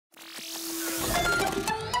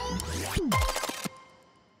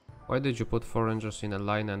Why did you put 4 rangers in a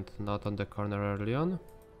line and not on the corner early on?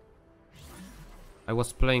 I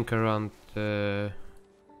was playing around...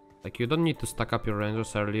 like, you don't need to stack up your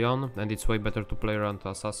rangers early on, and it's way better to play around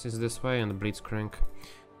assassins this way and blitzcrank.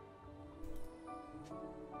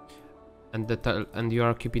 And you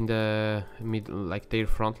are keeping the mid, like their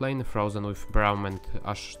front lane frozen with Braum and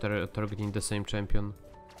Ashe targeting the same champion.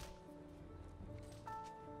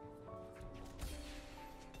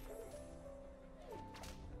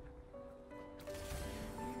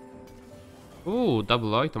 Ooh,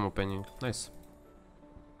 double item opening, nice.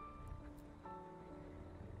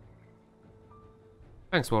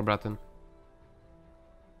 Thanks, Warbratten.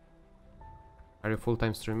 Are you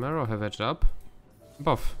full-time streamer or have a job?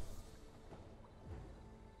 Both.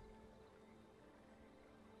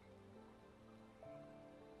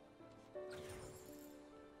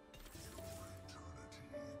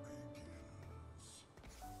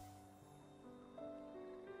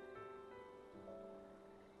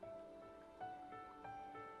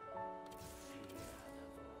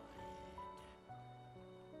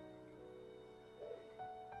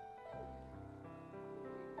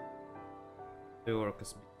 Do work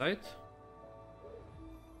as beside.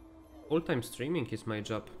 Full-time streaming is my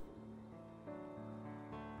job.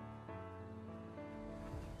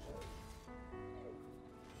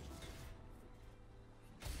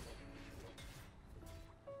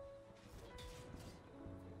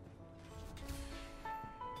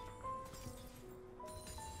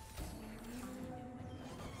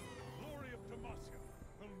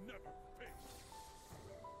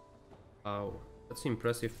 Wow, that's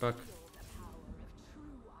impressive pack.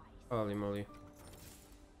 Holy moly.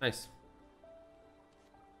 Nice.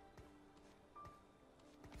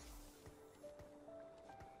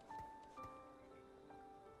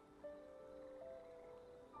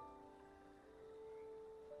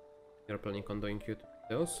 You're planning on doing YouTube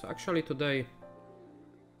videos? Actually, today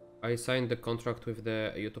I signed the contract with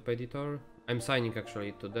the YouTube editor. I'm signing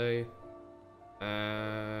actually today.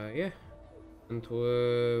 Yeah. And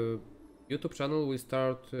YouTube channel will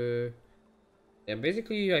start... yeah,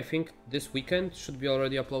 basically, I think this weekend should be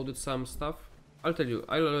already uploaded some stuff. I'll tell you,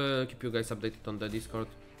 I'll keep you guys updated on the Discord.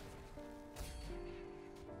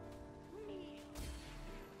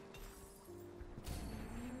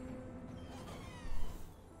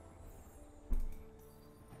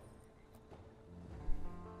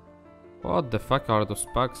 What the fuck are those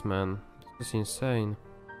packs, man? This is insane.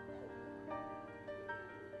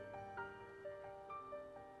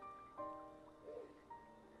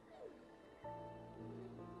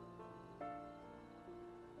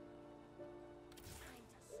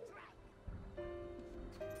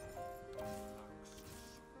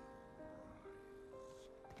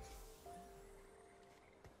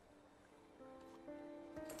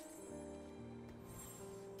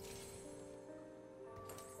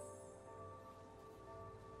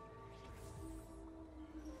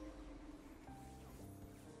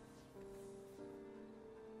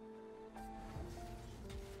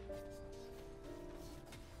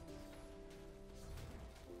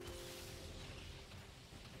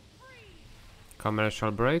 Commercial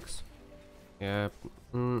breaks? Yeah,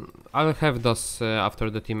 I'll have those after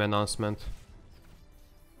the team announcement.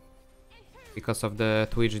 Because of the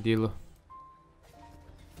Twitch deal.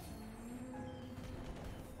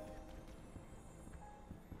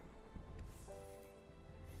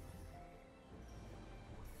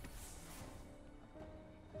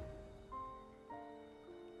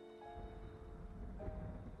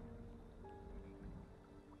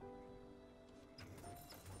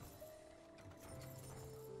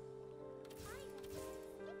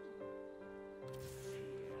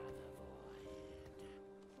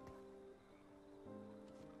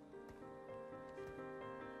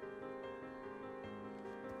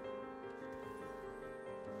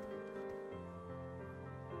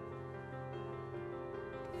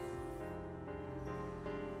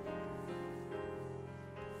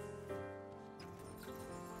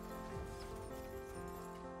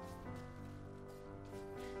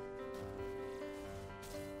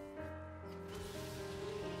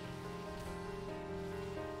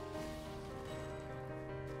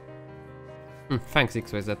 Thanks,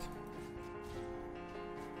 XYZ.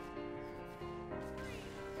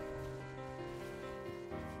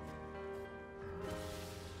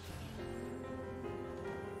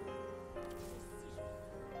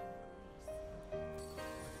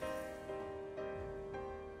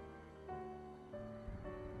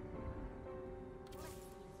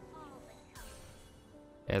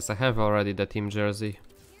 Yes, I have already the team jersey.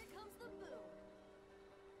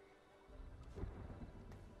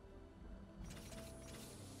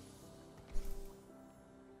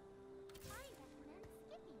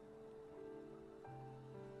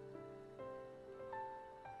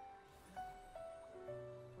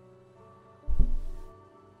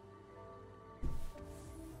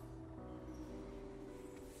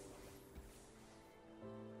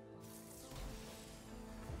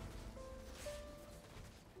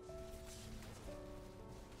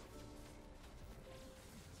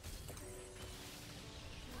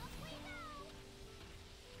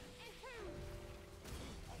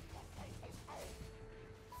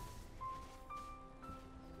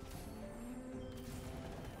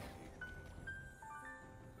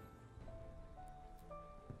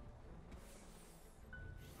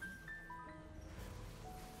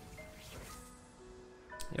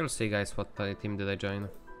 You'll see, guys, what team did I join.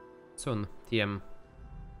 Soon. TM.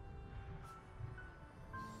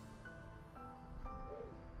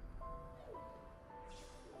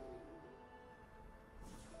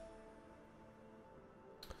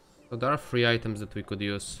 So there are 3 items that we could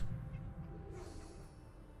use.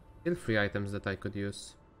 Still 3 items that I could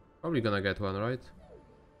use. Probably gonna get one, right?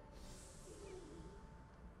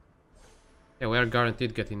 Yeah, we are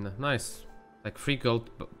guaranteed getting nice. Like 3 gold.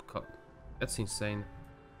 That's insane.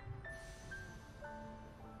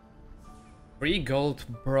 3 gold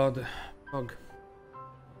broad hog.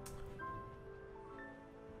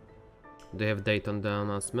 They have date on the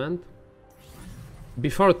announcement.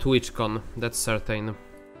 Before TwitchCon, that's certain.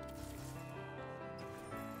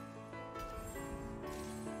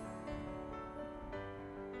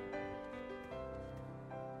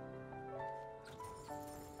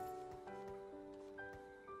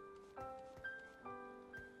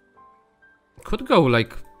 Could go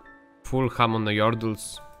like full ham on the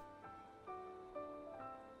Yordles.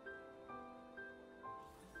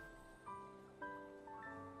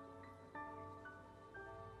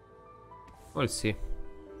 We'll see.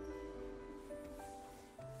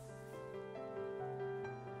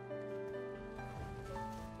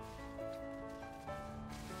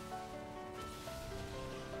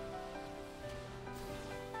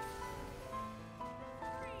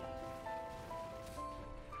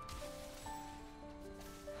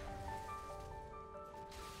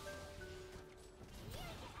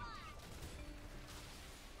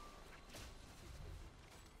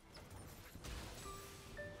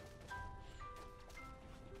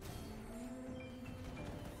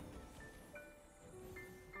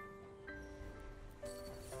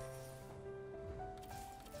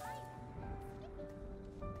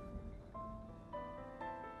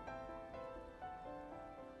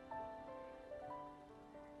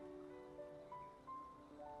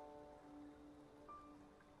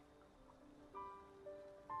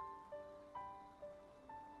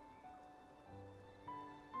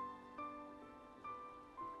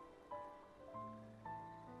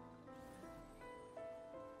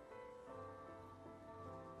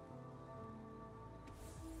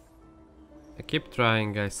 I keep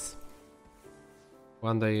trying, guys.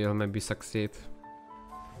 One day you'll maybe succeed.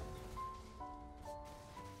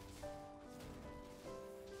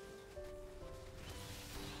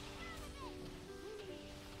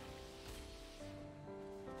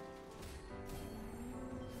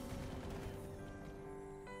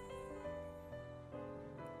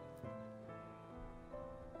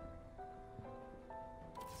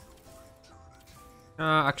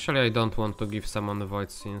 Actually, I don't want to give someone the Void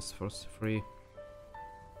Scenes for free.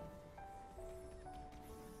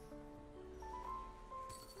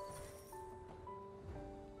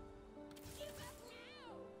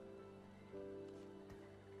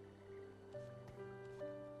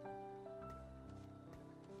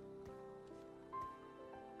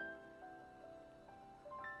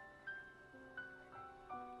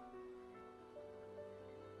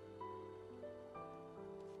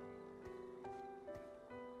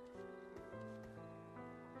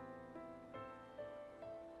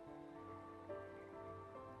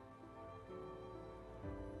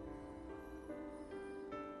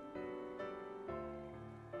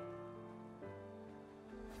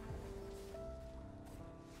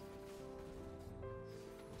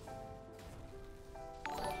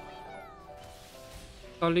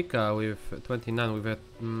 Lika with 29 with a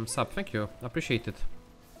sub, thank you, appreciate it.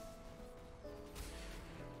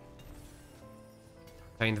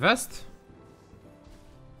 Chain Vest?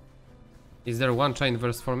 Is there one Chain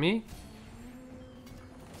Vest for me?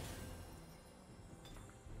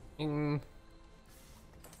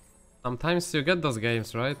 Sometimes you get those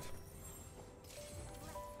games, right?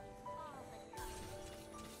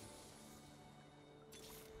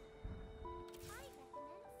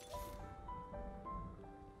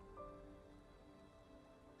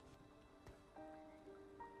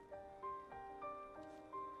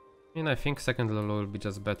 I think second level will be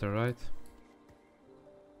just better, right?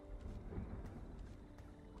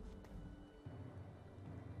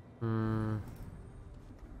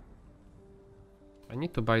 I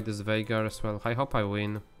need to buy this Veigar as well. I hope I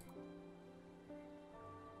win.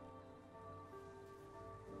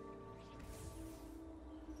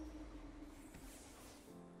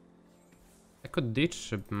 I could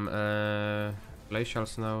ditch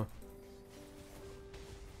glacials now.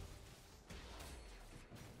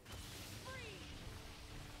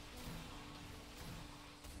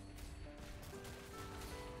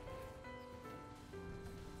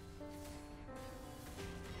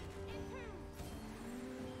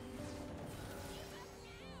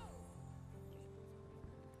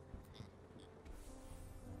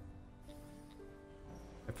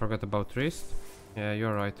 forgot about Wrist. Yeah,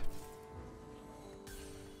 you're right.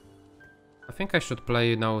 I think I should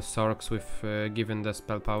play now Sorks with given the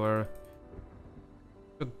spell power.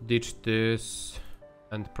 Should ditch this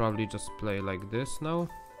and probably just play like this now.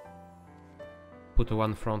 Put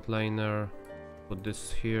one front laner, put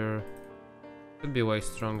this here. Should be way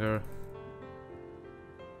stronger.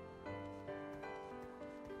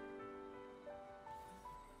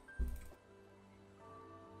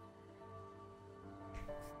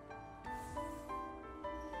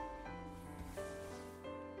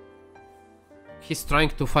 He's trying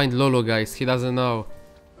to find Lulu, guys. He doesn't know.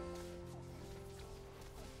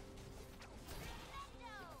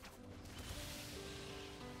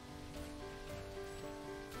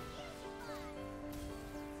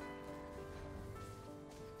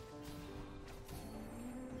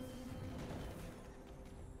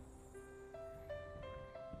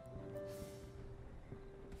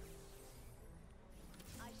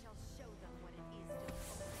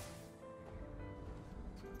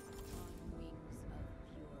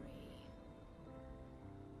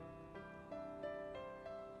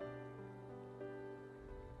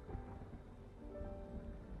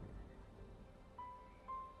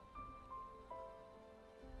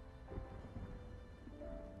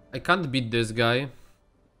 I can't beat this guy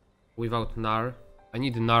without Gnar. I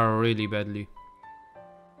need Gnar really badly.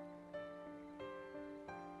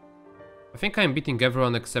 I think I'm beating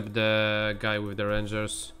everyone except the guy with the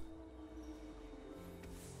Rangers.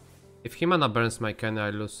 If he mana burns my Kenny, I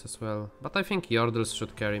lose as well. But I think Yordles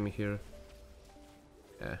should carry me here.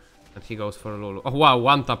 Yeah, and he goes for Lulu. Oh wow,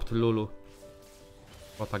 one tap to Lulu.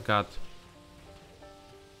 What a god.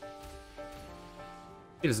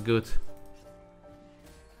 Feels good.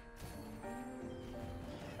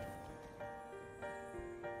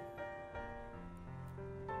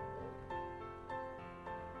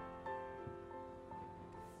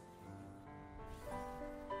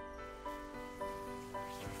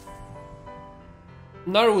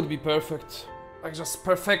 Gnar would be perfect. Like just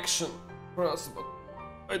perfection for us, but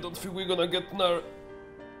I don't think we're gonna get Gnar.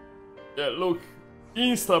 Yeah, look.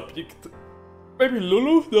 Insta-picked. Maybe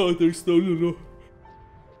Lulu? No, there's no Lulu.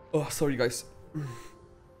 Oh, sorry guys.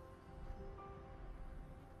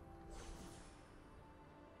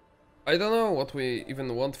 I don't know what we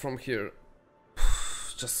even want from here.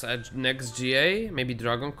 Just next GA? Maybe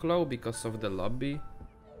Dragon Claw because of the lobby?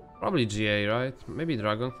 Probably GA, right? Maybe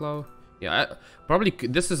Dragon Claw? Yeah, probably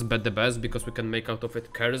this is the best because we can make out of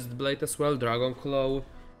it Cursed Blade as well, Dragon Claw,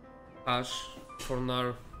 Ash for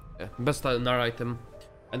Gnar. Yeah, best Gnar item.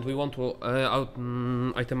 And we want to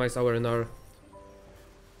itemize our Gnar.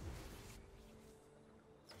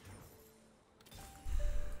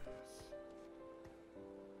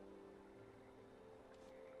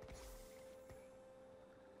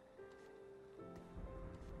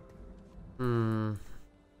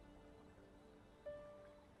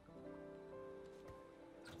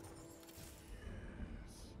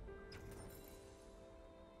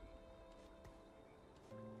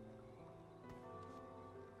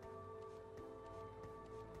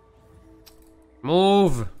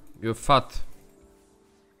 Move, you fat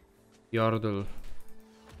Yordle.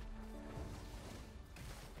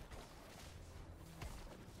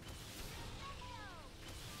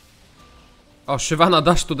 Oh, Shyvana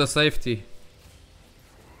dash to the safety.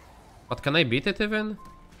 But can I beat it even?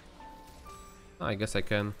 Oh, I guess I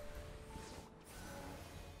can.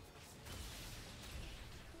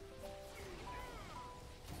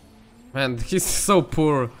 Man, he's so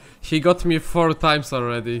poor. He got me 4 times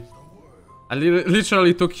already. I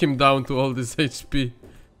literally took him down to all this HP.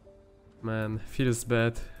 Man, feels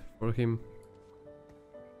bad for him.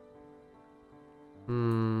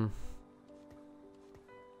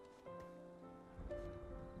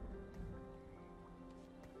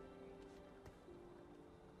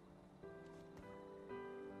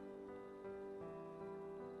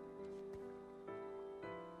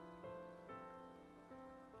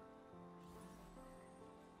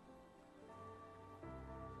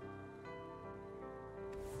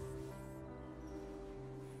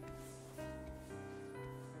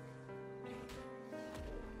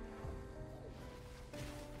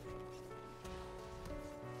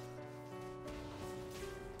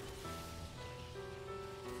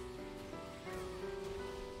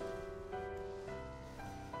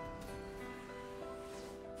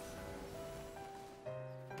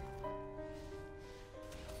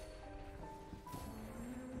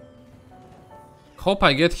 Hope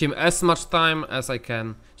I get him as much time as I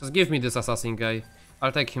can. Just give me this assassin guy.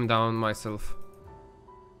 I'll take him down myself.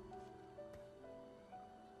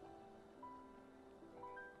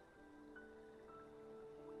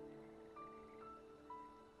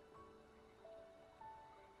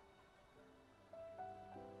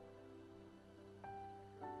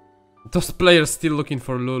 Those players still looking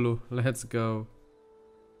for Lulu. Let's go.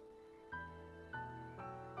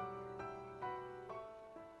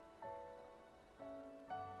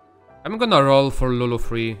 I'm gonna roll for Lulu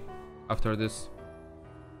free after this.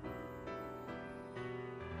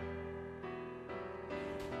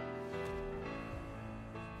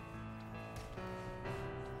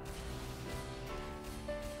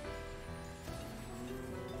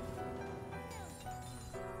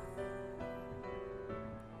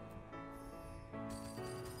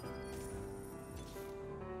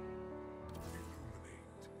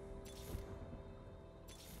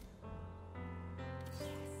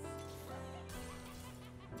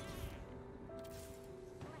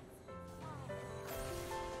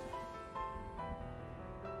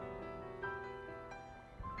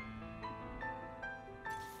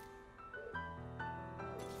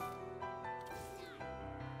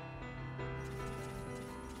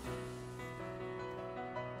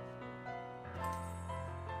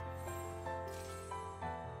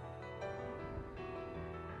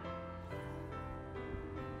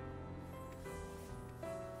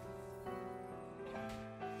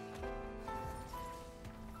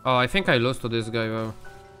 Oh, I think I lost to this guy, well.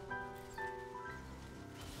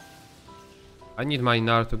 I need my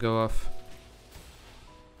Gnar to go off.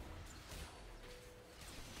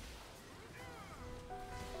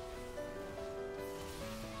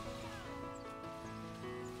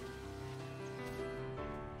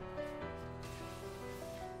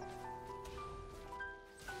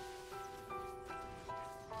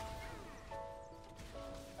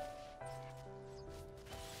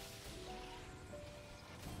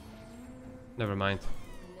 Never mind.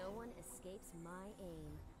 No one escapes my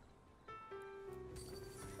aim.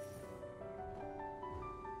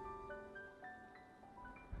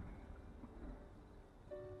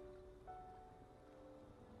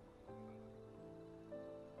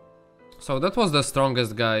 So that was the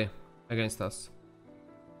strongest guy against us.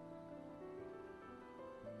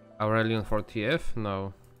 Aurelion for TF?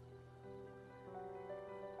 No.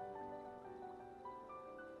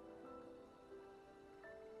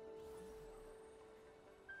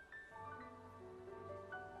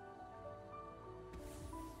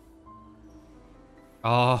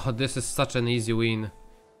 Oh, this is such an easy win.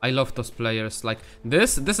 I love those players. Like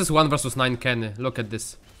this is 1 versus 9 Kenny. Look at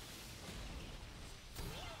this.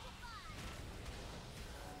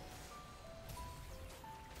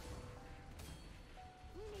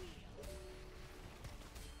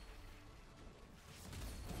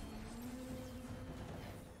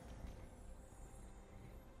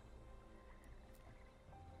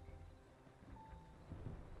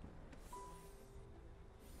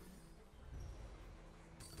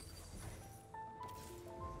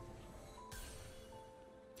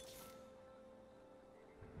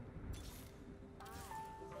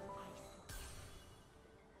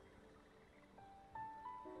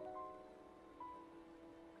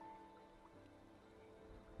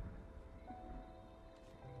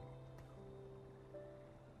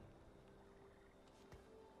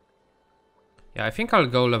 Yeah, I think I'll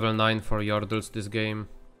go level 9 for Yordles this game.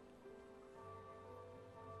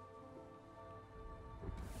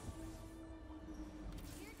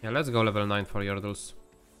 Yeah, let's go level 9 for Yordles.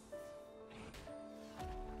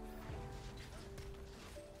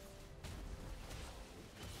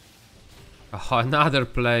 Oh, another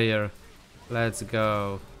player. Let's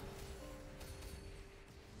go.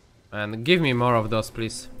 And give me more of those,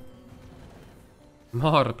 please.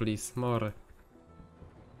 More, please, more.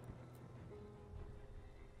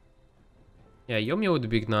 Yeah, Yumi would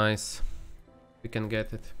be nice. We can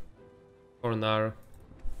get it. Or Gnar.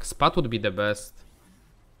 Spat would be the best.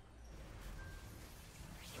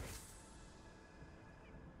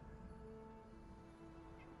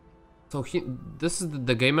 So this is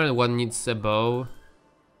the gamer one needs a bow.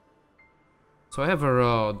 So I have a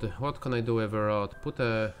rod. What can I do with a rod? Put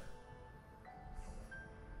a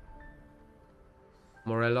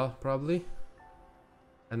Morello probably.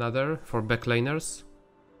 Another for backlaners.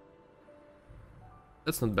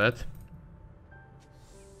 That's not bad.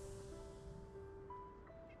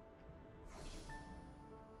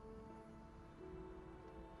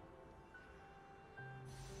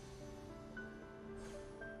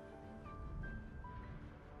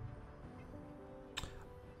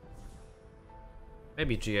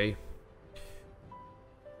 Maybe GA.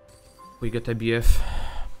 We get a BF.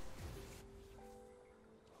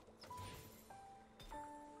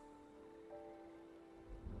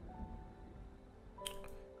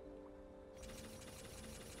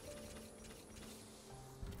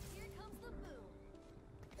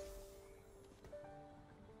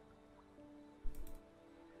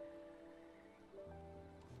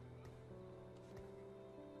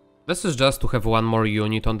 This is just to have one more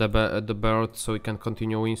unit on the board so we can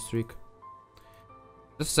continue win streak.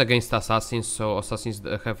 This is against assassins, so assassins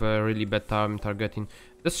have a really bad time targeting.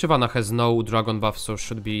 This Shyvana has no dragon buff, so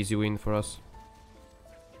should be easy win for us.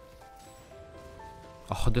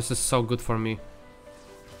 Oh, this is so good for me.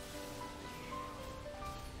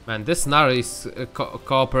 Man, this Nara is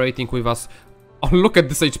cooperating with us. Oh, look at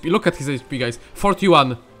this HP. Look at his HP, guys.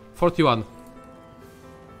 41. 41.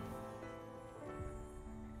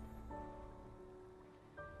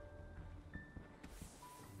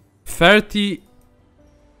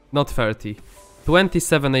 Not 30.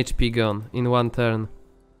 27 HP gone in one turn.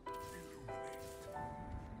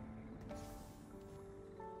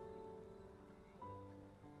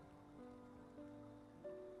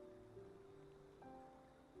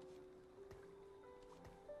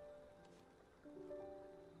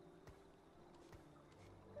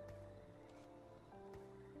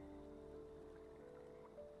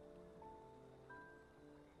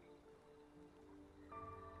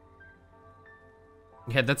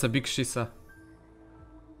 Yeah, that's a big Shisa.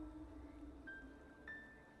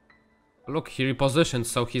 Look, he repositioned,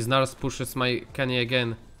 so his Nars pushes my Kenny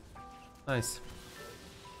again. Nice.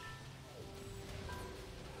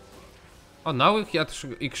 Oh, now it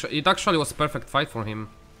actually was a perfect fight for him.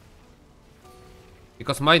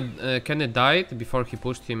 Because my Kenny died before he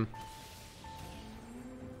pushed him.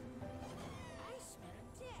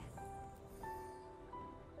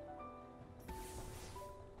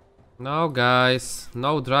 No, guys,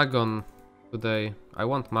 no dragon today. I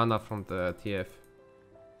want mana from the TF.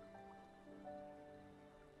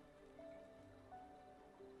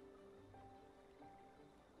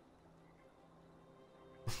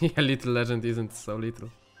 Yeah, Little Legend isn't so little.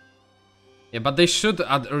 Yeah, but they should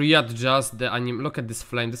readjust the anime. Look at this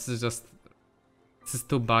flame. This is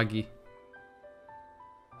too buggy.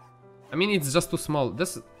 I mean, it's just too small.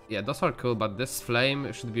 Yeah, those are cool, but this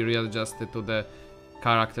flame should be readjusted to the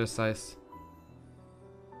character size.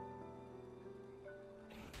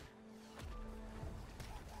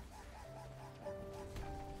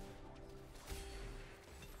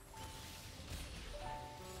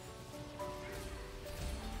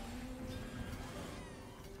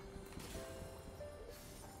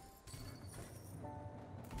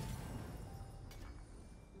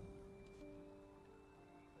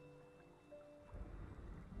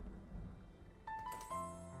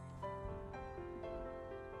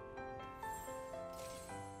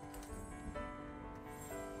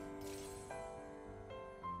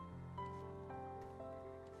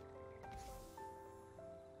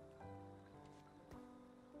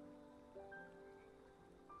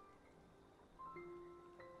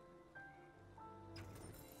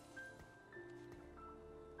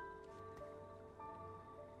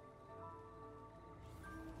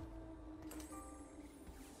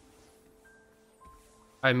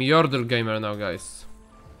 I'm Yordle gamer now, guys.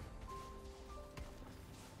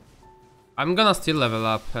 I'm gonna still level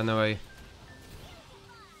up anyway.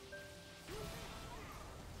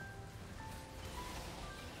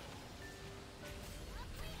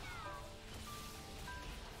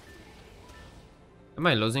 Am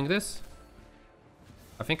I losing this?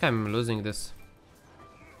 I think I'm losing this.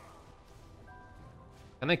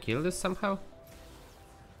 Can I kill this somehow?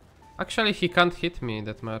 Actually, he can't hit me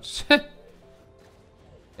that much.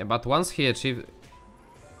 Yeah, but once he achieved...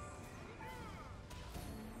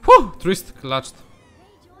 Whew! Trist clutched.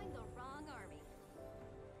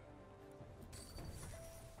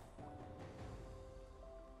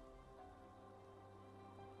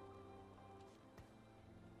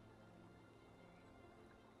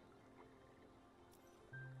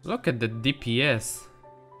 Look at the DPS.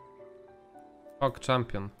 Fog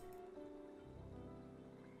champion.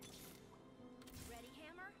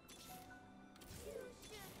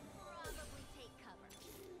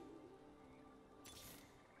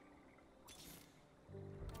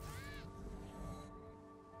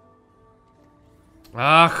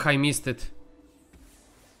 Ah, I missed it.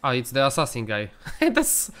 Ah, it's the assassin guy.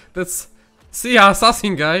 that's see ya,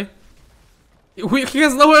 assassin guy. He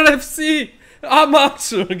has no LFC.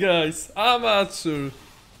 Amateur, guys. Amateur.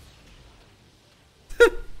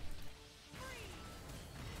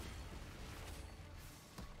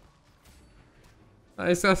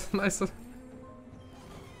 Nice, nice. You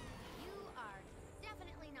are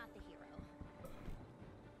definitely not the hero.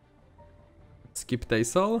 Skip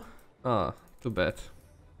Taisol? Ah, too bad.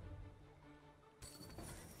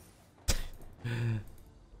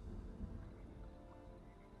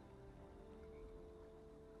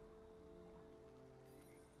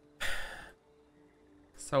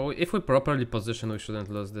 So if we properly position, we shouldn't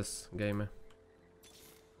lose this game.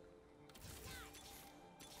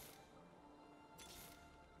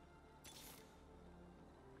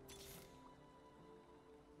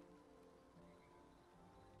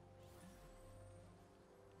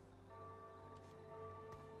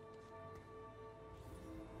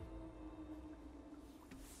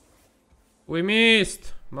 We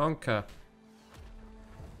missed! Monka.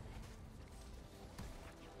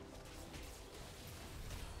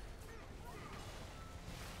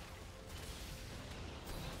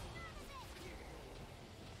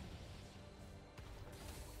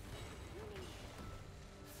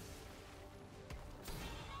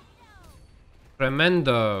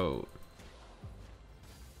 Tremendo.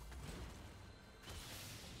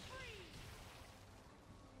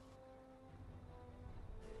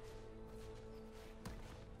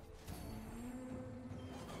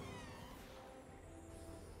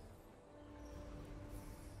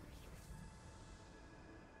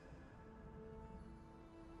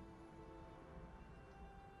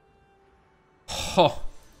 Oh,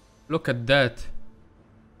 look at that.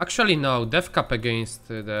 Actually, no. Death cap against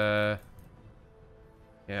the...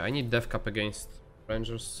 Yeah, I need death cap against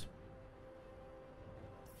Rangers.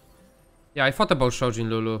 Yeah, I thought about Shojin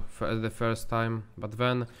Lulu for the first time, but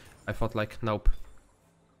then I thought like, nope.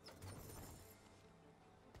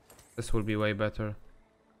 This will be way better.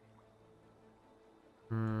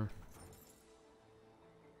 I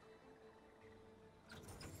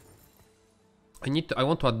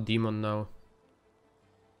want to add Demon now.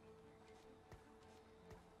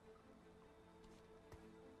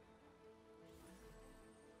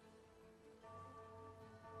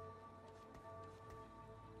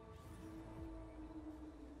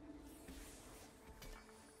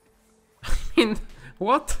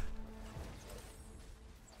 What?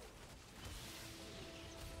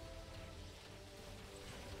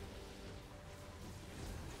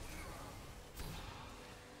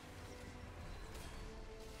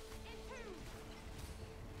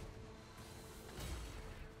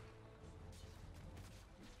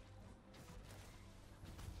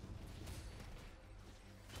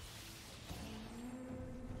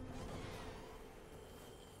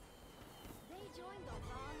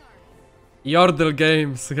 Yordle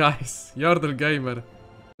games, guys. Yordle gamer.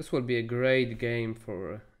 This will be a great game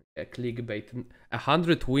for a clickbait.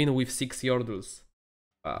 100 win with 6 Yordles.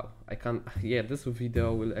 Wow, I can't... Yeah, this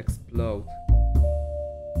video will explode.